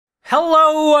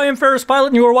Hello, I am FerrousPilot,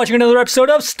 and you are watching another episode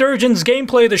of Sturgeon's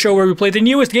Gameplay, the show where we play the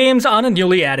newest games on a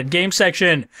newly added game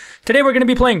section. Today we're going to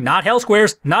be playing not Hell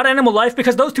Squares, not Animal Life,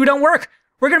 because those two don't work.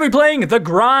 We're going to be playing The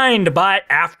Grind by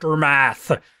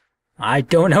Aftermath. I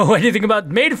don't know anything about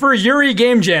made for Yuri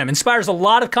Game Jam. Inspires a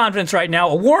lot of confidence right now.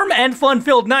 A warm and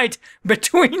fun-filled night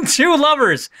between two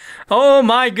lovers. Oh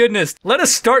my goodness. Let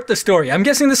us start the story. I'm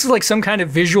guessing this is like some kind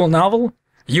of visual novel.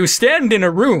 You stand in a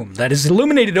room that is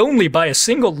illuminated only by a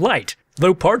single light,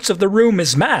 though parts of the room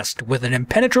is masked with an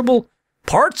impenetrable...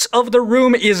 Parts of the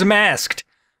room is masked.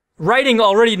 Writing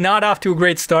already not off to a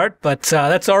great start, but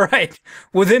that's alright.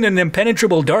 Within an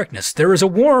impenetrable darkness, there is a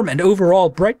warm and overall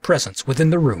bright presence within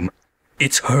the room.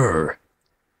 It's her.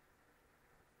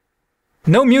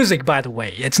 No music, by the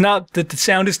way. It's not that the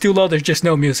sound is too low, there's just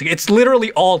no music. It's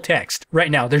literally all text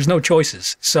right now. There's no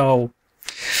choices. So,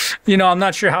 you know, I'm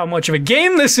not sure how much of a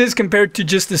game this is compared to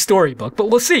just the storybook, but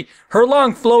we'll see. Her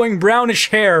long, flowing, brownish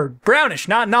hair, brownish,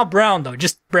 not brown though,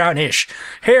 just brownish,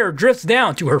 hair drifts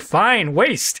down to her fine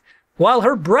waist, while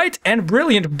her bright and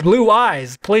brilliant blue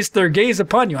eyes place their gaze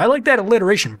upon you. I like that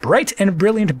alliteration, bright and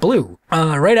brilliant blue.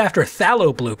 Right after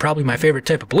phthalo blue, probably my favorite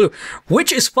type of blue,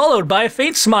 which is followed by a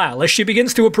faint smile as she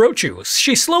begins to approach you.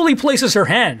 She slowly places her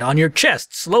hand on your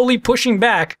chest, slowly pushing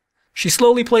back. She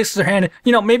slowly places her hand,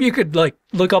 you know, maybe you could like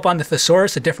look up on the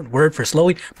thesaurus, a different word for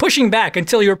slowly, pushing back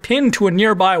until you're pinned to a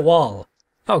nearby wall.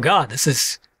 Oh God, this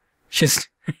is,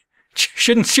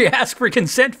 shouldn't she ask for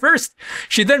consent first?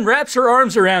 She then wraps her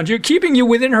arms around you, keeping you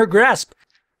within her grasp.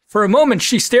 For a moment,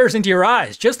 she stares into your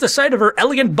eyes, just the sight of her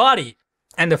elegant body,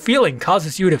 and the feeling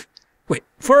causes you to... Wait,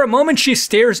 for a moment she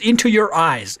stares into your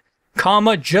eyes,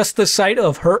 comma, just the sight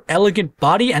of her elegant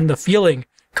body and the feeling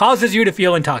causes you to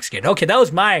feel intoxicated. Okay, that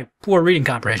was my poor reading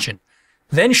comprehension.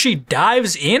 Then she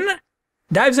dives in?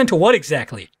 Dives into what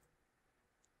exactly?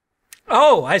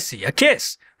 Oh, I see, a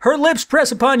kiss. Her lips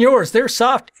press upon yours. They're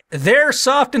soft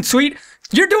and sweet.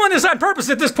 You're doing this on purpose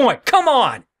at this point. Come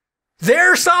on.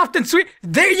 They're soft and sweet.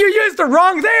 You used the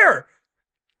wrong there.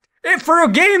 If for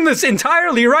a game that's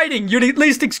entirely writing, you'd at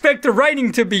least expect the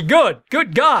writing to be good.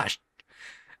 Good gosh.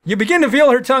 You begin to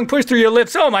feel her tongue push through your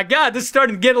lips. Oh my God, this is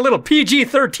starting to get a little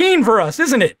PG-13 for us,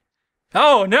 isn't it?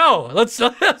 Oh no, let's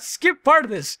skip part of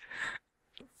this.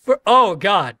 Oh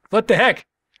God, what the heck?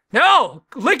 No,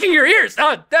 licking your ears.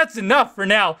 Oh, that's enough for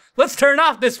now. Let's turn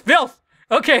off this filth.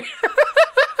 Okay.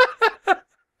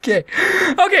 Okay.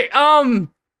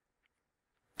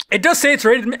 It does say it's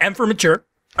rated M for mature,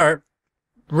 or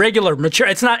regular mature.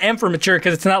 It's not M for mature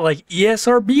because it's not like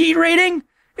ESRB rating.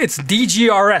 It's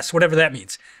DGRS, whatever that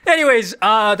means. Anyways,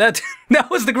 that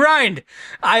was The Grind.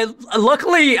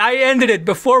 Luckily, I ended it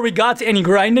before we got to any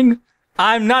grinding.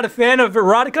 I'm not a fan of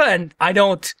erotica, and I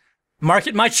don't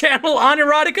market my channel on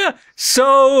erotica.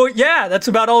 So, yeah, that's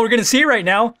about all we're going to see right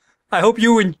now. I hope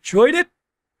you enjoyed it.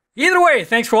 Either way,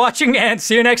 thanks for watching, and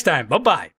see you next time. Bye-bye.